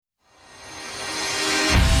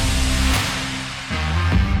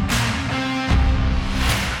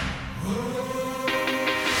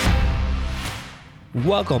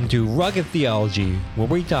Welcome to Rugged Theology, where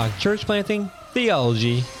we talk church planting,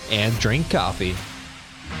 theology, and drink coffee.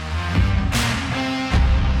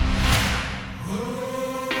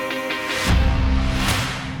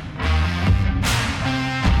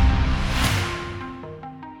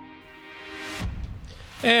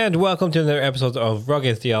 And welcome to another episode of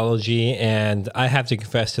Rugged Theology, and I have to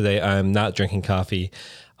confess today I'm not drinking coffee.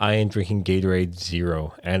 I am drinking Gatorade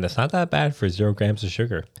Zero, and it's not that bad for 0 grams of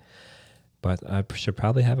sugar. But I should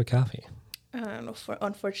probably have a coffee.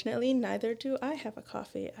 Unfortunately, neither do I have a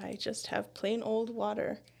coffee. I just have plain old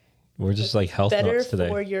water. We're just like health nuts today. Better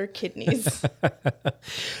for your kidneys.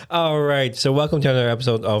 All right. So welcome to another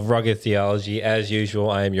episode of Rugged Theology. As usual,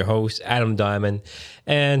 I am your host, Adam Diamond.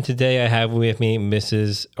 And today I have with me Miss, you're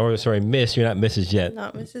not Mrs. yet.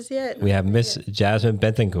 Not Mrs. yet. We have Miss Jasmine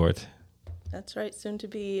Betancourt. That's right. Soon to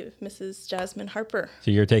be Mrs. Jasmine Harper. So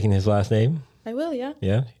you're taking his last name? I will, yeah.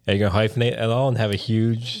 Yeah? Are you going to hyphenate at all and have a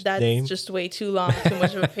huge name? That's just way too long, too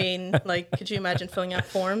much of a pain. Like, could you imagine filling out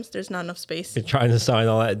forms? There's not enough space. You're trying to sign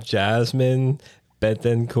all that Jasmine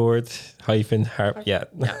Betancourt Harp. Yeah.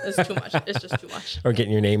 Yeah, it's too much. It's just too much. Or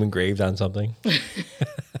getting your name engraved on something.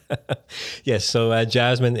 Yes, so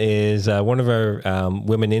Jasmine is one of our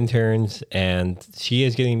women interns, and she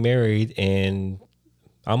is getting married in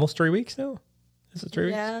almost 3 weeks now. Is it 3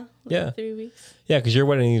 weeks? Yeah. 3 weeks. Yeah, because your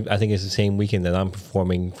wedding, I think, is the same weekend that I'm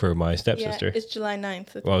performing for my stepsister. Yeah, it's July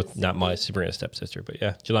 9th. Well, not my Sabrina's stepsister, but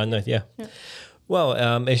yeah, July 9th, yeah. Well,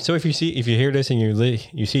 so if you hear this and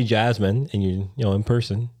you see Jasmine and you in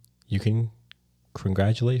person, you can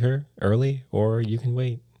congratulate her early, or you can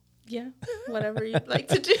wait. Yeah, whatever you'd like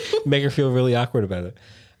to do. Make her feel really awkward about it.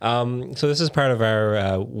 So this is part of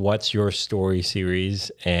our What's Your Story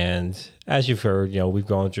series. And as you've heard, we've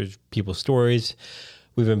gone through people's stories.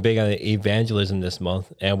 We've been big on evangelism this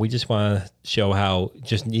month. And we just want to show how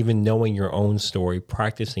just even knowing your own story,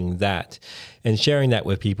 practicing that, and sharing that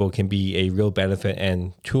with people can be a real benefit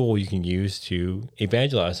and tool you can use to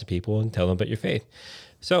evangelize to people and tell them about your faith.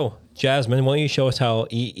 So, Jasmine, why don't you show us how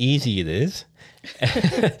easy it is?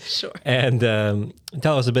 Sure. And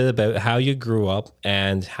tell us a bit about how you grew up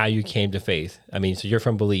and how you came to faith. I mean, so you're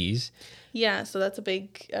from Belize. Yeah, so that's a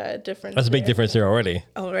big difference. That's a big difference there already.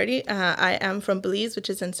 I am from Belize, which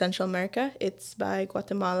is in Central America. It's by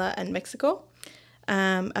Guatemala and Mexico.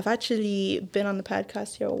 I've actually been on the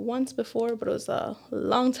podcast here once before, but it was a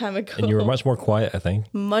long time ago. And you were much more quiet, I think.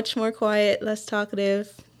 Much more quiet, less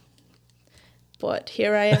talkative. But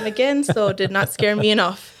here I am again, so it did not scare me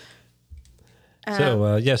enough. So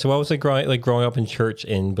what was it growing up in church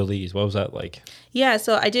in Belize? What was that like? Yeah,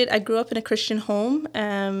 so I grew up in a Christian home.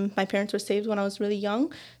 My parents were saved when I was really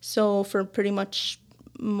young. So for pretty much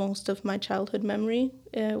most of my childhood memory,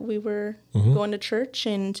 we were going to church.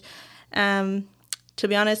 And to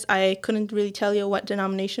be honest, I couldn't really tell you what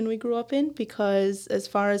denomination we grew up in, because as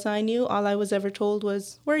far as I knew, all I was ever told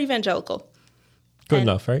was, we're evangelical. Good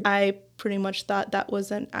enough, right? I pretty much thought that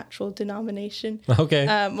was an actual denomination. Okay.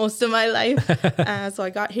 Most of my life. So I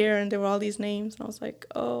got here and there were all these names and I was like,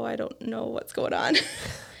 oh, I don't know what's going on.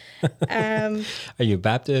 Are you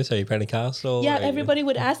Baptist? Are you Pentecostal? Yeah, everybody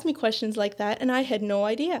would ask me questions like that and I had no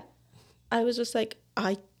idea. I was just like,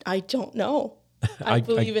 I don't know. I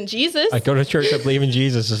believe in Jesus. I go to church, I believe in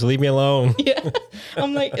Jesus. Just leave me alone. Yeah.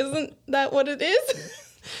 I'm like, isn't that what it is?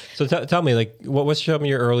 So tell me, what's some of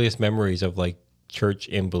your earliest memories of church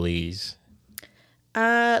in Belize?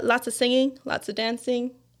 Lots of singing, lots of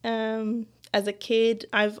dancing. As a kid,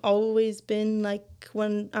 I've always been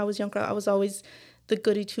when I was younger, I was always the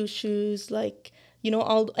goody two shoes,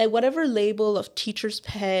 whatever label of teacher's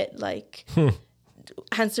pet,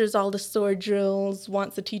 answers all the sword drills,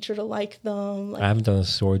 wants the teacher to like them. I haven't done a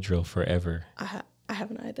sword drill forever. I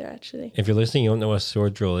haven't either, actually. If you're listening, you don't know what a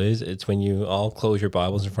sword drill is. It's when you all close your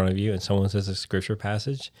Bibles in front of you and someone says a scripture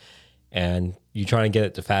passage and you try to get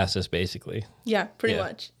it the fastest, basically. Yeah, pretty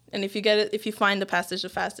much. And if you find the passage the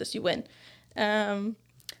fastest, you win.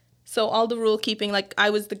 So all the rule keeping, I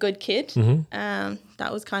was the good kid.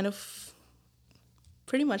 That was kind of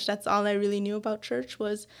pretty much, that's all I really knew about church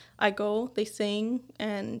was they sing,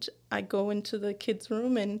 and I go into the kids'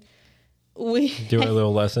 room and we do a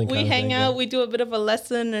little lesson. We hang out, we do a bit of a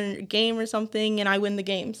lesson or a game or something, and I win the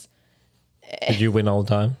games. Did you win all the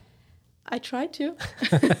time? I tried to.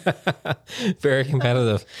 Very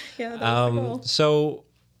competitive. Yeah, that was the goal. So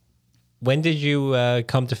when did you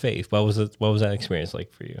come to faith? What was that experience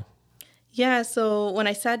like for you? Yeah, so when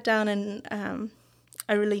I sat down and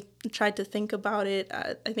I really tried to think about it,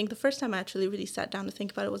 I think the first time I actually really sat down to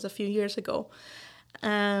think about it was a few years ago.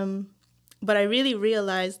 But I really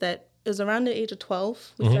realized that it was around the age of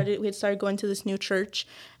 12. We had started going to this new church.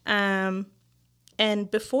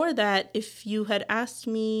 And before that, if you had asked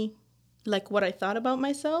me like what I thought about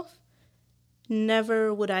myself,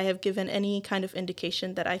 never would I have given any kind of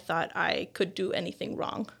indication that I thought I could do anything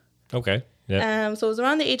wrong. Okay. Yeah. So it was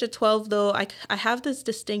around the age of 12, though. I have this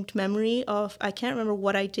distinct memory of, I can't remember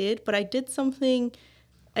what I did, but I did something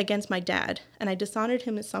against my dad, and I dishonored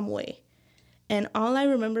him in some way. And all I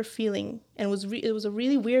remember feeling, and it was a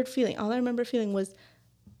really weird feeling, all I remember feeling was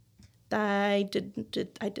that I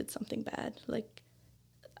did something bad. Like,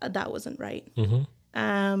 that wasn't right.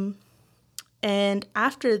 Mm-hmm. And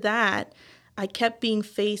after that, I kept being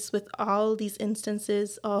faced with all these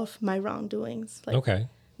instances of my wrongdoings. Like, okay.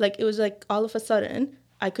 Like, it was like all of a sudden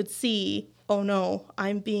I could see, oh no,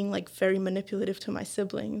 I'm being like very manipulative to my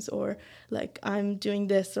siblings, or like I'm doing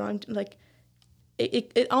this, or I'm like,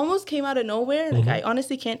 it almost came out of nowhere. Like, I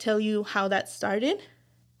honestly can't tell you how that started.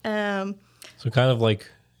 So kind of like,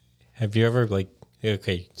 have you ever like,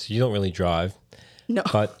 okay, so you don't really drive. No.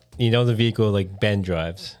 But you know the vehicle like Ben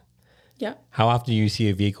drives. Yeah. How often do you see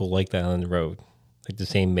a vehicle like that on the road? Like the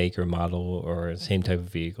same make or model or the same type of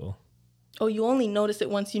vehicle? Oh, you only notice it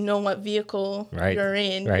once you know what vehicle you're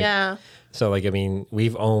in. Right. Yeah. So like, I mean,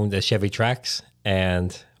 we've owned a Chevy Trax,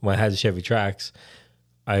 and when I had the Chevy Trax,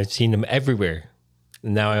 I've seen them everywhere.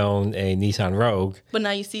 Now I own a Nissan Rogue. But now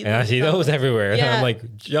you see them. And I see those everywhere. Yeah. And I'm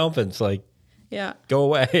like jumping. It's like, yeah, go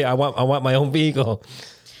away. I want my own vehicle.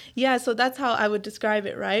 Yeah, so that's how I would describe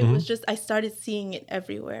it, right? It was just, I started seeing it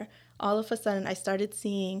everywhere. All of a sudden, I started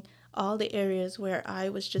seeing all the areas where I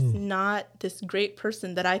was just not this great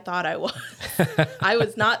person that I thought I was. I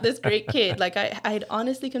was not this great kid. Like, I had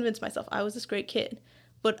honestly convinced myself I was this great kid.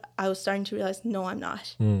 But I was starting to realize, no, I'm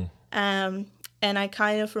not. And I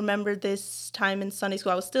kind of remembered this time in Sunday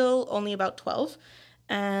school. I was still only about 12.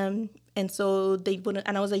 And so they wouldn't,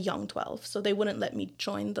 and I was a young 12. So they wouldn't let me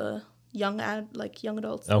join the young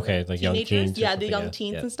adults. Okay, like young teens. Yeah, the young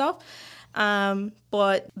teens and stuff.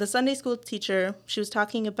 But the Sunday school teacher, she was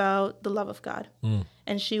talking about the love of God.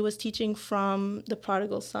 And she was teaching from the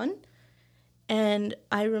prodigal son. And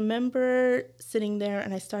I remember sitting there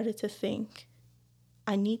and I started to think,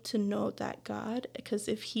 I need to know that God, because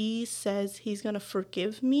if he says he's going to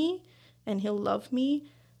forgive me and he'll love me,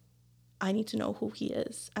 I need to know who he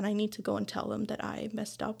is. And I need to go and tell him that I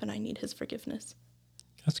messed up and I need his forgiveness.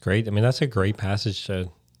 That's great. I mean, that's a great passage to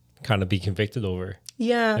kind of be convicted over.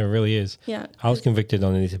 Yeah. It really is. Yeah. I was convicted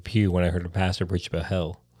underneath a pew when I heard a pastor preach about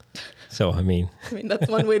hell. So, I mean, that's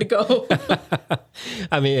one way to go.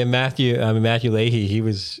 I mean, in Matthew Leahy, he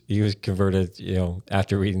was converted,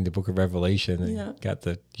 after reading the book of Revelation and got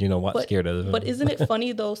the, scared of it. But isn't it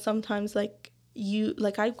funny though? Sometimes I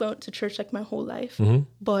went to church like my whole life,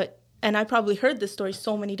 and I probably heard this story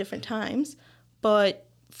so many different times, but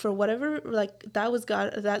for whatever, that was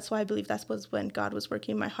God. That's why I believe that was when God was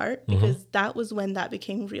working in my heart, because that was when that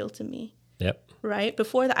became real to me. Yep. Right?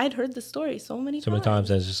 Before that, I'd heard the story so many times.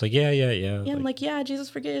 I was just like, yeah. Yeah, I'm like, yeah, Jesus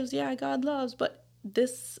forgives. Yeah, God loves. But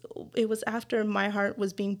it was after my heart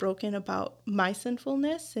was being broken about my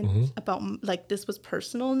sinfulness and about, this was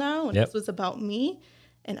personal now. And this was about me.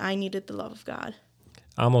 And I needed the love of God.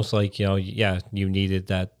 Almost like, you needed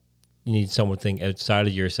that. You need something outside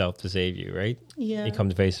of yourself to save you, right? Yeah. You come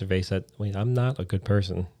face to face that, wait, I'm not a good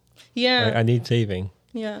person. Yeah. I need saving.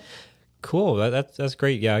 Yeah. Cool. That's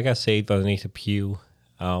great. Yeah, I got saved underneath a pew.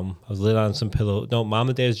 I was lit on some pillow. No, mom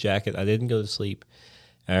and dad's jacket. I didn't go to sleep.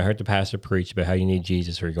 And I heard the pastor preach about how you need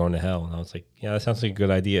Jesus or you're going to hell. And I was like, yeah, that sounds like a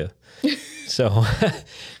good idea. so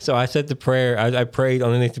I said the prayer. I prayed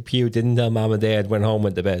underneath the pew, didn't tell mom and dad, went home,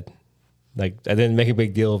 went to bed. Like, I didn't make a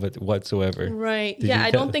big deal of it whatsoever. Right.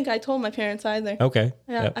 I don't think I told my parents either. Okay.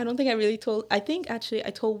 Yeah, yep. I don't think I really told. I think actually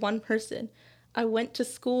I told one person. I went to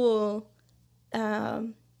school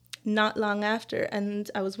not long after, and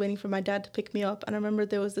I was waiting for my dad to pick me up. And I remember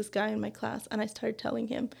there was this guy in my class, and I started telling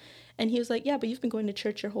him. And he was like, yeah, but you've been going to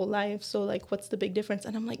church your whole life. So, what's the big difference?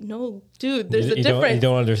 And I'm like, no, dude, there's a difference. You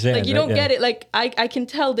don't understand. You don't get it. I can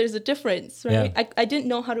tell there's a difference, right? Yeah. I didn't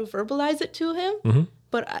know how to verbalize it to him.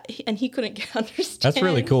 But and he couldn't understand. That's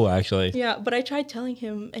really cool, actually. Yeah, but I tried telling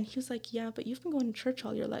him, and he was like, yeah, but you've been going to church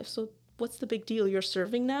all your life, so what's the big deal? You're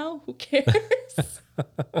serving now? Who cares?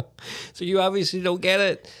 So you obviously don't get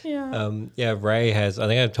it. Yeah. Ray has, I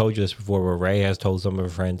think I've told you this before, where Ray has told some of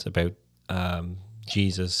her friends about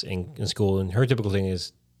Jesus in school, and her typical thing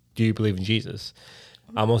is, do you believe in Jesus?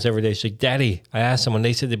 Almost every day she's like, Daddy, I asked someone,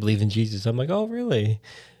 they said they believe in Jesus. I'm like, oh, really?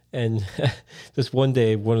 And this one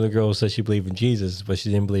day, one of the girls said she believed in Jesus, but she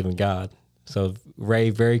didn't believe in God. So Ray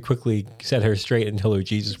very quickly set her straight and told her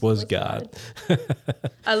Jesus was God.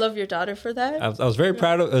 I love your daughter for that. I was very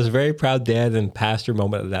proud of. It was a very proud dad and pastor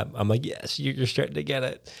moment of that. I'm like, yes, you're starting to get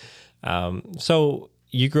it. So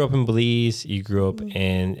you grew up in Belize. You grew up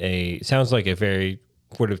in sounds like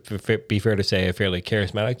would it be fair to say, a fairly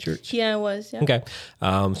charismatic church? Yeah, it was. Yeah. Okay.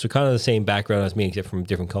 So kind of the same background as me, except from a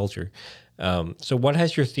different culture. So what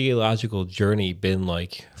has your theological journey been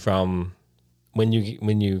like from when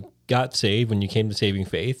you got saved, when you came to saving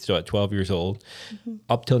faith, so at 12 years old,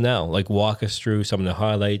 up till now? Like, walk us through some of the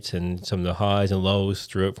highlights and some of the highs and lows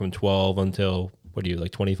through it from 12 until, what are you,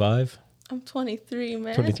 like 25? I'm 23,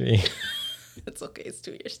 man. 23. It's okay. It's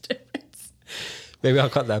 2 years difference. Maybe I'll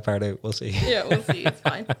cut that part out. We'll see. Yeah, we'll see. It's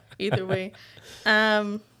fine. Either way.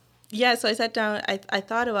 Yeah, so I sat down. I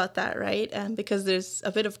thought about that, right? Because there's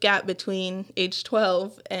a bit of gap between age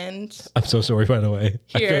 12 and... I'm so sorry, by the way.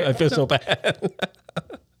 Here. I feel so bad.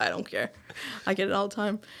 I don't care. I get it all the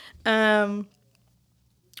time.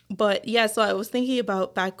 But yeah, so I was thinking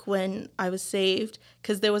about back when I was saved,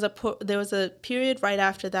 because there was a period right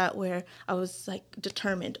after that where I was like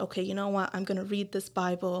determined. Okay, you know what? I'm gonna read this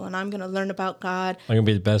Bible and I'm gonna learn about God. I'm gonna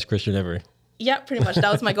be the best Christian ever. Yeah, pretty much.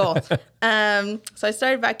 That was my goal. So I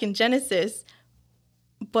started back in Genesis,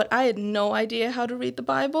 but I had no idea how to read the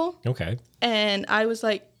Bible. Okay. And I was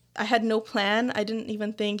like, I had no plan. I didn't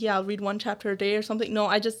even think, I'll read one chapter a day or something. No,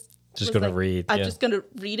 I just gonna read. I'm just gonna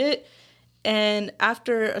read it. And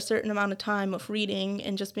after a certain amount of time of reading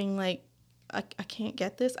and just being like, I can't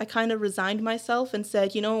get this, I kind of resigned myself and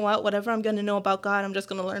said, you know what, whatever I'm going to know about God, I'm just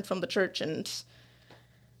going to learn from the church, and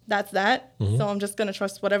that's that. Mm-hmm. So I'm just going to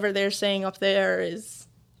trust whatever they're saying up there is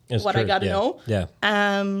what I got to know. Yeah.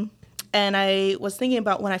 And I was thinking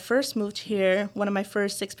about when I first moved here, one of my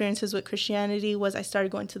first experiences with Christianity was I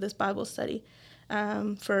started going to this Bible study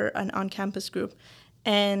for an on-campus group.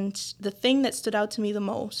 And the thing that stood out to me the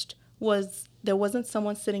most was there wasn't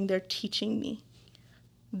someone sitting there teaching me.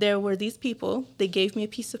 There were these people. They gave me a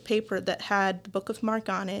piece of paper that had the Book of Mark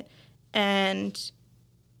on it, and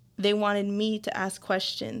they wanted me to ask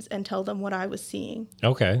questions and tell them what I was seeing.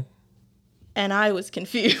 Okay. And I was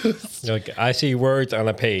confused. Like, I see words on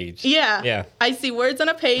a page. Yeah. Yeah. I see words on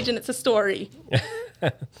a page and it's a story.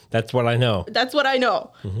 That's what I know. That's what I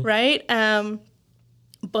know, right?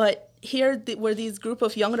 But here were these group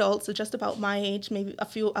of young adults, so just about my age, maybe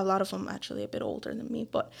a lot of them actually a bit older than me,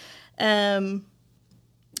 but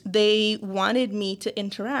they wanted me to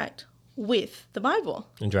interact with the Bible.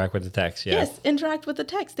 Interact with the text, yeah. Yes, interact with the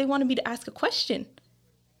text. They wanted me to ask a question,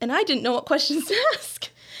 and I didn't know what questions to ask.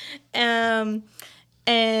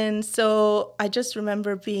 And so I just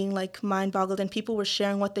remember being like mind boggled, and people were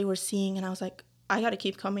sharing what they were seeing, and I was like, I got to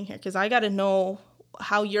keep coming here because I got to know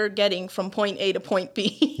how you're getting from point A to point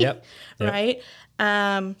B. Yep. Right?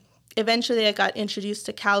 Eventually I got introduced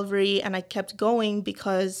to Calvary, and I kept going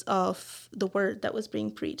because of the word that was being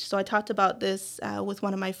preached. So I talked about this with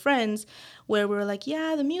one of my friends, where we were like,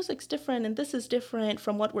 yeah, the music's different and this is different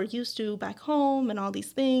from what we're used to back home and all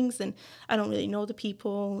these things. And I don't really know the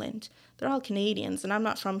people, and they're all Canadians and I'm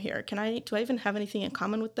not from here. Do I even have anything in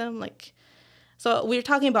common with them? So we were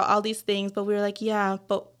talking about all these things, but we were like, yeah,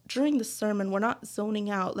 but during the sermon, we're not zoning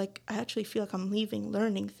out. Like, I actually feel like I'm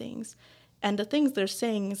learning things. And the things they're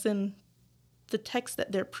saying is in the text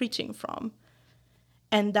that they're preaching from.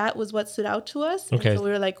 And that was what stood out to us. Okay. And so we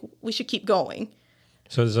were like, we should keep going.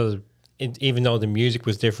 So even though the music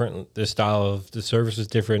was different, the style of the service was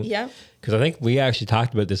different. Yeah. Because I think we actually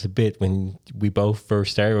talked about this a bit when we both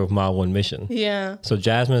first started with Mile One Mission. Yeah. So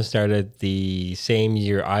Jasmine started the same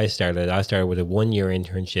year I started. I started with a 1-year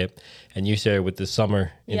internship, and you started with the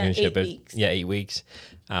summer internship. 8 weeks. 8 weeks.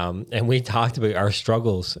 And we talked about our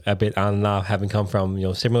struggles a bit on and off, having come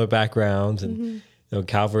from similar backgrounds, and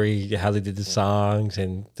Calvary, how they did the songs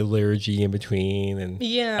and the liturgy in between, and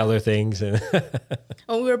other things. And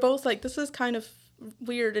we were both like, this is kind of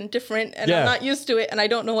weird and different, and I'm not used to it, and I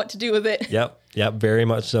don't know what to do with it. Yep, very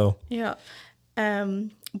much so. Yeah.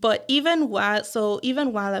 But even while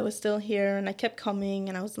I was still here and I kept coming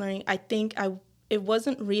and I was learning, I think it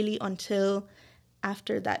wasn't really until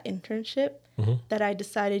after that internship that I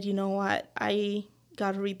decided, you know what, I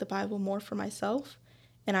got to read the Bible more for myself,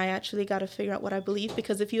 and I actually got to figure out what I believe.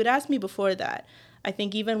 Because if you had asked me before that, I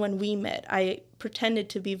think even when we met, I pretended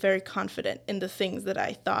to be very confident in the things that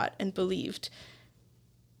I thought and believed.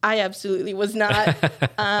 I absolutely was not.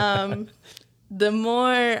 The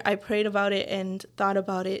more I prayed about it and thought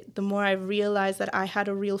about it, the more I realized that I had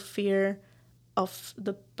a real fear of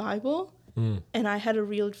the Bible, and I had a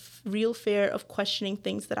real fear of questioning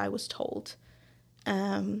things that I was told.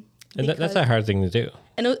 And that's a hard thing to do.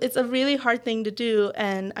 And it's a really hard thing to do,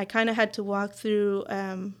 and I kind of had to walk through...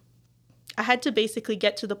 I had to basically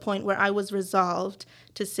get to the point where I was resolved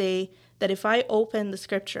to say that if I open the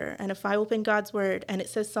scripture and if I open God's word and it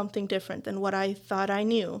says something different than what I thought I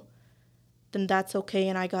knew, then that's okay.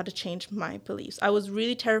 And I got to change my beliefs. I was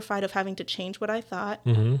really terrified of having to change what I thought.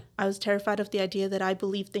 I was terrified of the idea that I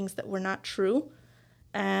believed things that were not true.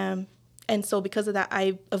 And so because of that,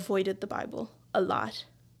 I avoided the Bible a lot.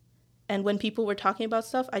 And when people were talking about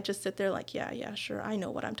stuff, I just sit there like, yeah, sure. I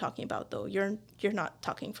know what I'm talking about, though. You're not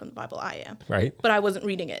talking from the Bible. I am. Right. But I wasn't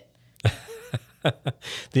reading it.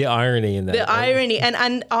 The irony in that. The irony.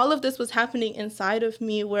 And all of this was happening inside of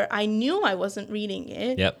me where I knew I wasn't reading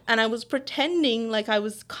it. Yep. And I was pretending like I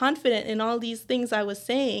was confident in all these things I was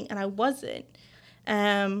saying, and I wasn't.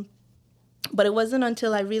 But it wasn't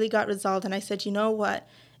until I really got resolved and I said, you know what?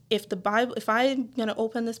 If I'm going to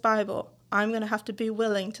open this Bible, I'm going to have to be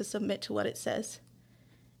willing to submit to what it says.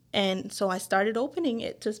 And so I started opening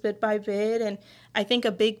it just bit by bit. And I think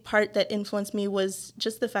a big part that influenced me was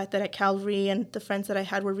just the fact that at Calvary and the friends that I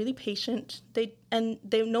had were really patient.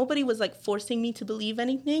 Nobody was like forcing me to believe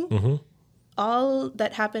anything. All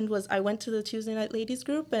that happened was I went to the Tuesday night ladies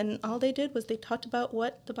group, and all they did was they talked about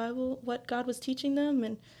what the Bible, what God was teaching them.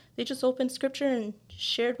 And they just opened scripture and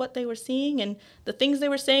shared what they were seeing. And the things they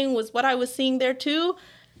were saying was what I was seeing there too.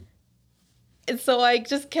 And so I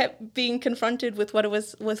just kept being confronted with what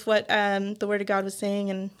the Word of God was saying.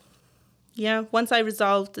 And yeah, once I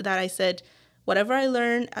resolved that, I said, whatever I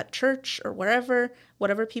learn at church or wherever,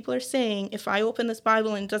 whatever people are saying, if I open this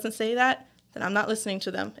Bible and it doesn't say that, then I'm not listening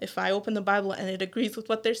to them. If I open the Bible and it agrees with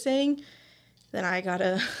what they're saying, then I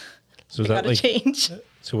gotta change.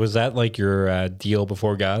 So was that like your deal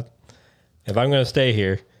before God? If I'm going to stay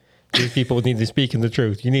here, these people need to speak in the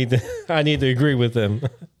truth. I need to agree with them.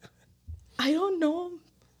 I don't know.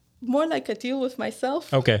 More like a deal with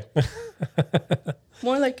myself. Okay.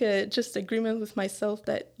 More like a just agreement with myself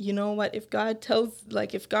that, you know what, if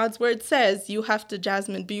God's word says, you have to,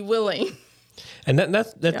 Jasmine, be willing. And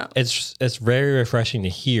it's very refreshing to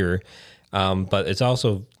hear, but it's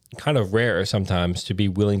also kind of rare sometimes to be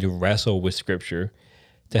willing to wrestle with Scripture,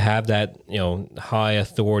 to have that high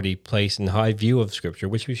authority place and high view of Scripture,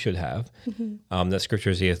 which we should have. That Scripture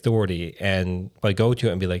is the authority, but go to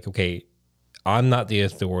it and be like, okay, I'm not the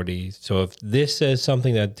authority. So if this says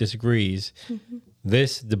something that disagrees,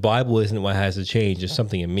 the Bible isn't what has to change. It's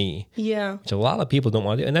something in me. Yeah. Which a lot of people don't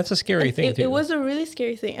want to do. And that's a scary thing, too. It was a really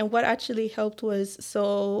scary thing. And what actually helped was,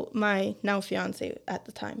 so my now fiance at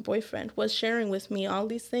the time, boyfriend, was sharing with me all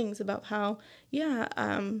these things about how,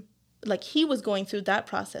 like he was going through that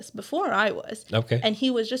process before I was. Okay. And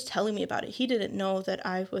he was just telling me about it. He didn't know that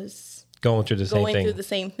I was going through the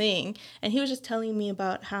same thing. And he was just telling me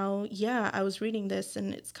about how, I was reading this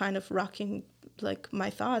and it's kind of rocking like my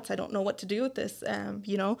thoughts. I don't know what to do with this,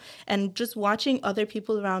 and just watching other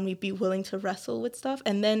people around me be willing to wrestle with stuff.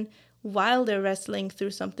 And then while they're wrestling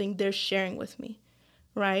through something, they're sharing with me,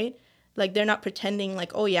 right? Like they're not pretending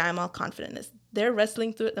like, oh yeah, I'm all confident in this. They're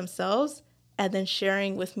wrestling through it themselves and then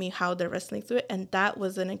sharing with me how they're wrestling through it. And that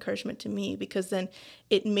was an encouragement to me, because then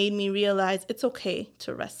it made me realize it's okay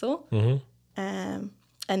to wrestle.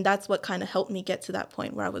 And that's what kind of helped me get to that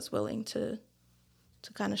point where I was willing to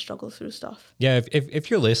kind of struggle through stuff. Yeah,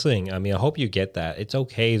 if you're listening, I mean, I hope you get that. It's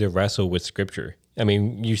okay to wrestle with Scripture. I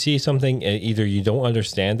mean, you see something, either you don't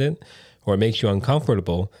understand it or it makes you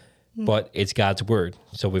uncomfortable, but it's God's word.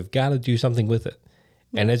 So we've got to do something with it.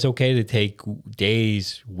 And it's okay to take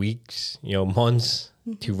days, weeks, months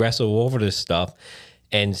to wrestle over this stuff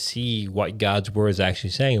and see what God's word is actually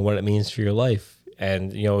saying and what it means for your life.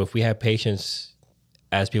 And, if we have patience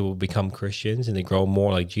as people become Christians and they grow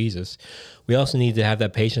more like Jesus, we also need to have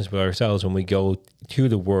that patience with ourselves when we go to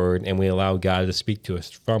the Word and we allow God to speak to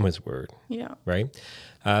us from His Word. Yeah. Right?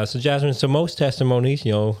 So Jasmine, most testimonies,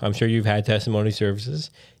 I'm sure you've had testimony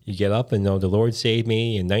services. You get up and, the Lord saved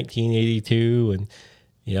me in 1982 and,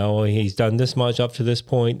 He's done this much up to this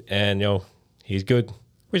point and, He's good,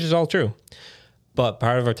 which is all true. But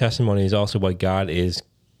part of our testimony is also what God is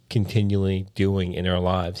continually doing in our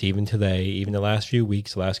lives, even today, even the last few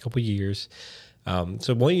weeks, the last couple of years.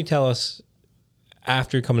 So why don't you tell us,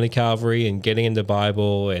 after coming to Calvary and getting into the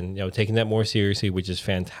Bible and taking that more seriously, which is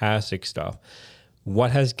fantastic stuff,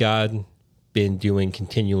 what has God been doing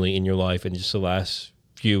continually in your life in just the last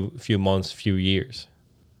few months, few years?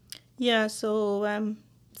 Yeah, so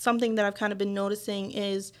something that I've kind of been noticing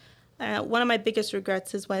is one of my biggest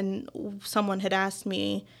regrets is when someone had asked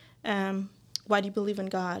me, why do you believe in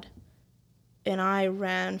God? And I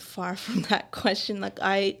ran far from that question. Like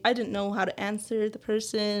I didn't know how to answer the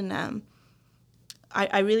person.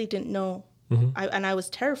 I really didn't know. And I was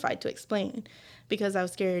terrified to explain because I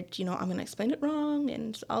was scared, I'm going to explain it wrong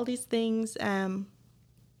and all these things.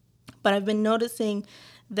 But I've been noticing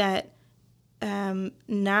that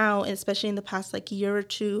now, especially in the past year or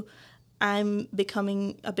two, I'm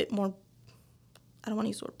becoming a bit more I don't want to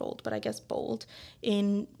use the word bold, but I guess bold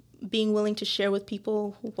in being willing to share with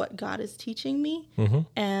people what God is teaching me.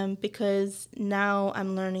 Because now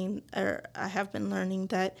I'm learning, or I have been learning,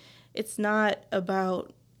 that it's not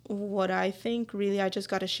about what I think. Really, I just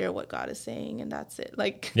got to share what God is saying, and that's it.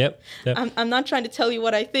 Like, Yep. I'm not trying to tell you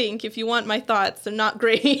what I think. If you want my thoughts, they're not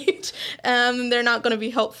great. They're not going to be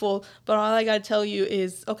helpful. But all I got to tell you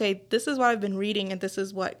is, okay, this is what I've been reading, and this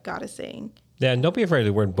is what God is saying. Yeah, and don't be afraid of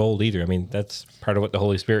the word bold either. I mean, that's part of what the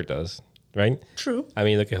Holy Spirit does, right? True. I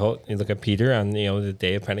mean, you look at Peter on the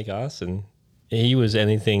day of Pentecost, and he was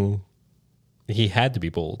anything. He had to be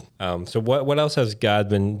bold. So what else has God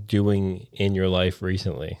been doing in your life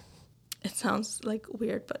recently? It sounds like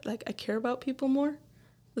weird, but like I care about people more.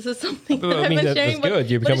 This is something that I mean, I've been sharing. that's good.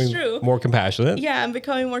 You're becoming more compassionate. Yeah, I'm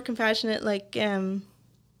becoming more compassionate. Like,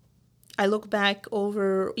 I look back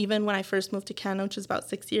over even when I first moved to Canada, which is about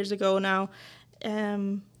 6 years ago now,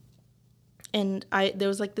 and there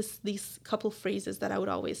was like these couple phrases that I would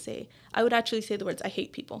always say. I would actually say the words, "I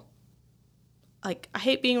hate people." Like, I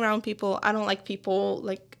hate being around people. I don't like people.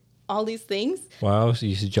 Like, all these things. Wow, so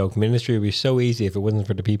you used to joke, ministry would be so easy if it wasn't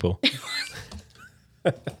for the people.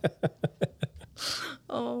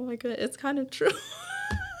 Oh my god, it's kind of true.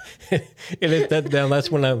 That's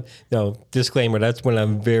when I'm, disclaimer, that's when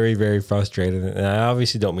I'm very, very frustrated. And I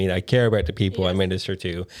obviously don't mean I care about the people I minister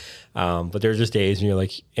to. But there are just days when you're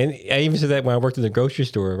like, and I even said that when I worked in the grocery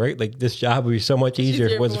store, right? Like, this job would be so much easier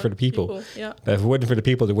if it wasn't for the people. Yeah. But if it wasn't for the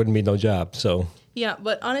people, there wouldn't be no job. So. Yeah,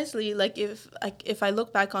 but honestly, like if I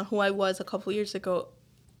look back on who I was a couple years ago,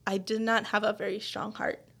 I did not have a very strong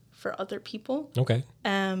heart for other people. Okay.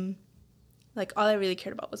 Like, all I really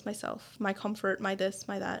cared about was myself, my comfort, my this,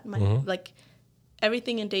 my that, like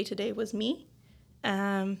everything in day to day was me.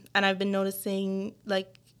 And I've been noticing,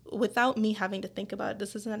 like, without me having to think about it,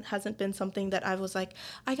 this hasn't been something that I was like,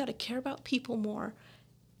 I got to care about people more.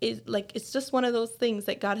 It's just one of those things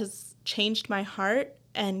that God has changed my heart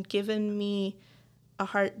and given me a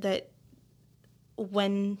heart that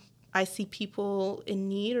when I see people in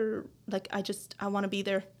need, or like, I want to be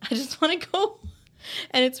there. I just want to go.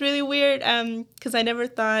 And it's really weird because I never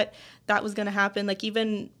thought that was going to happen. Like,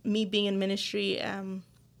 even me being in ministry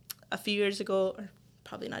a few years ago, or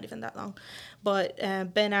probably not even that long, but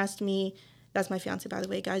Ben asked me, that's my fiance, by the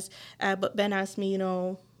way, guys, but Ben asked me,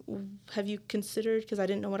 have you considered, because I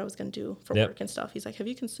didn't know what I was going to do for work and stuff. He's like, have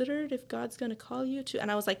you considered if God's going to call you to?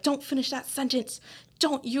 And I was like, don't finish that sentence.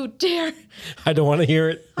 Don't you dare. I don't want to hear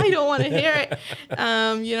it. I don't want to hear it.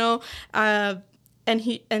 And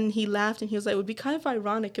he laughed, and he was like, it would be kind of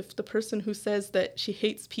ironic if the person who says that she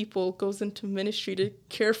hates people goes into ministry to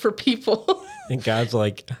care for people. And God's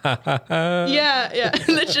like, ha, ha, ha. Yeah,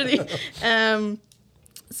 literally.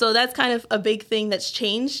 So that's kind of a big thing that's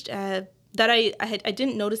changed that I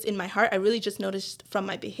didn't notice in my heart. I really just noticed from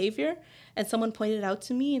my behavior. And someone pointed it out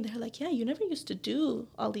to me, and they're like, yeah, you never used to do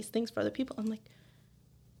all these things for other people. I'm like,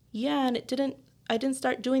 yeah, and I didn't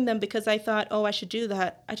start doing them because I thought, oh, I should do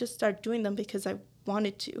that. I just started doing them because I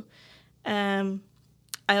wanted to.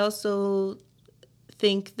 I also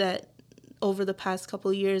think that over the past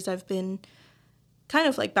couple of years, I've been kind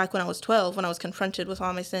of like back when I was 12, when I was confronted with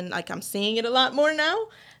all my sin, like, I'm seeing it a lot more now.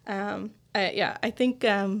 I think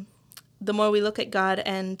the more we look at God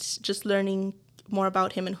and just learning more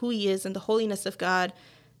about him and who he is and the holiness of God,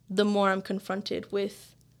 the more I'm confronted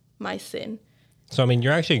with my sin. So, I mean,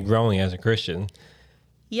 you're actually growing as a Christian.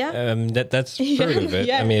 Yeah. That's fruit of it.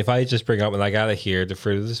 Yeah. I mean, if I just bring up, when I got to hear the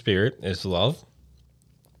fruit of the Spirit is love.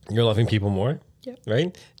 You're loving people more,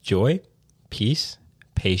 right? Joy, peace,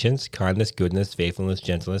 patience, kindness, goodness, faithfulness,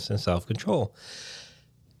 gentleness, and self-control.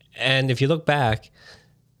 And if you look back,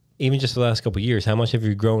 even just the last couple of years, how much have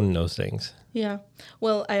you grown in those things? Yeah.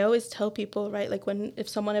 Well, I always tell people, right, like if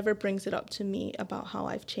someone ever brings it up to me about how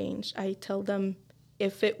I've changed, I tell them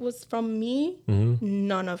if it was from me,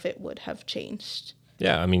 none of it would have changed.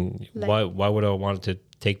 Yeah, I mean, why would I want to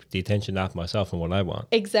take the attention off myself and what I want?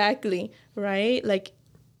 Exactly, right? Like,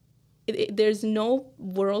 there's no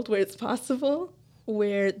world where it's possible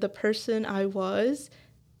where the person I was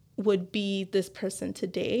would be this person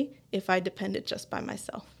today if I depended just by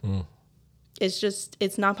myself.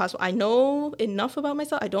 It's not possible. I know enough about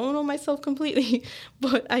myself. I don't know myself completely,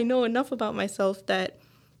 but I know enough about myself that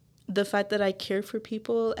the fact that I care for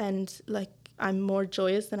people and, like, I'm more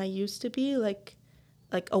joyous than I used to be, like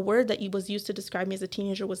a word that was used to describe me as a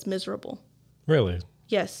teenager was miserable. Really?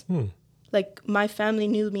 Yes. Like, my family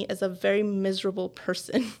knew me as a very miserable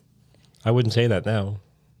person. I wouldn't say that now.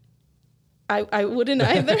 I wouldn't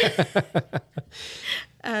either.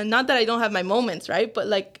 Not that I don't have my moments, right? But,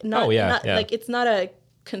 like, like, it's not a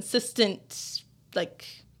consistent, like,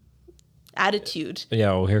 attitude.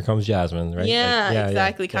 Here comes Jasmine, right? Yeah,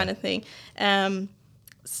 exactly, kind of thing.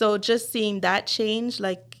 So just seeing that change,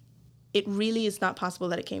 like, it really is not possible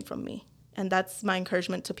that it came from me. And that's my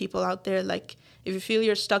encouragement to people out there. Like, if you feel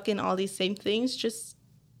you're stuck in all these same things, just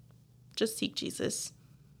seek Jesus.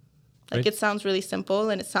 Like, right. It sounds really simple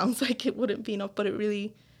and it sounds like it wouldn't be enough, but it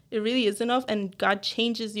really is enough. And God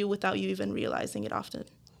changes you without you even realizing it often.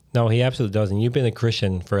 No, he absolutely does. And you've been a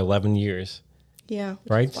Christian for 11 years. Yeah.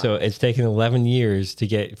 Right. So it's taken 11 years to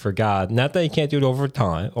get for God. Not that you can't do it over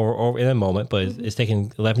time or in a moment, but it's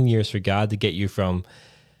taken 11 years for God to get you from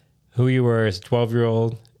who you were as a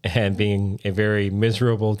 12-year-old and being a very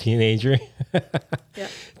miserable teenager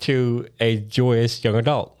to a joyous young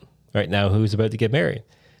adult right now who's about to get married.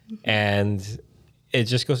 And it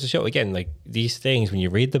just goes to show, again, like, these things, when you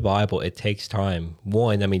read the Bible, it takes time.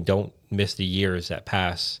 One, I mean, don't miss the years that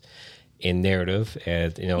pass in narrative,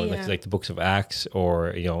 and like the books of Acts, or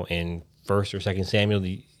in 1st or 2nd Samuel,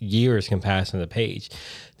 the years can pass on the page.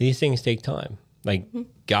 These things take time. Like,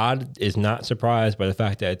 God is not surprised by the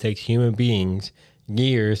fact that it takes human beings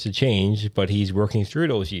years to change, but he's working through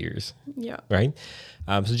those years. Yeah. Right.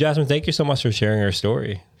 So Jasmine, thank you so much for sharing our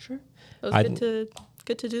story. Sure. It was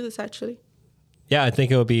good to do this, actually. Yeah, I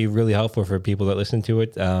think it'll be really helpful for people that listen to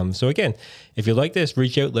it. So again, if you like this,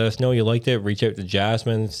 reach out, let us know you liked it. Reach out to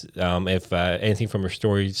Jasmine if anything from her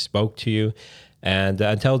story spoke to you. And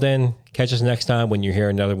until then, catch us next time when you hear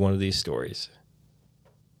another one of these stories.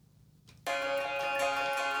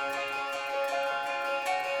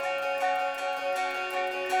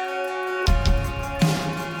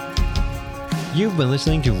 You've been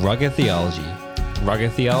listening to Rugged Theology.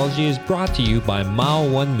 Rugged Theology is brought to you by Mile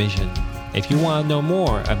One Mission. If you want to know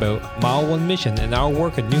more about Mile One Mission and our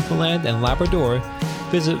work in Newfoundland and Labrador,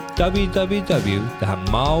 visit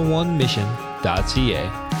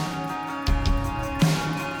www.mileonemission.ca.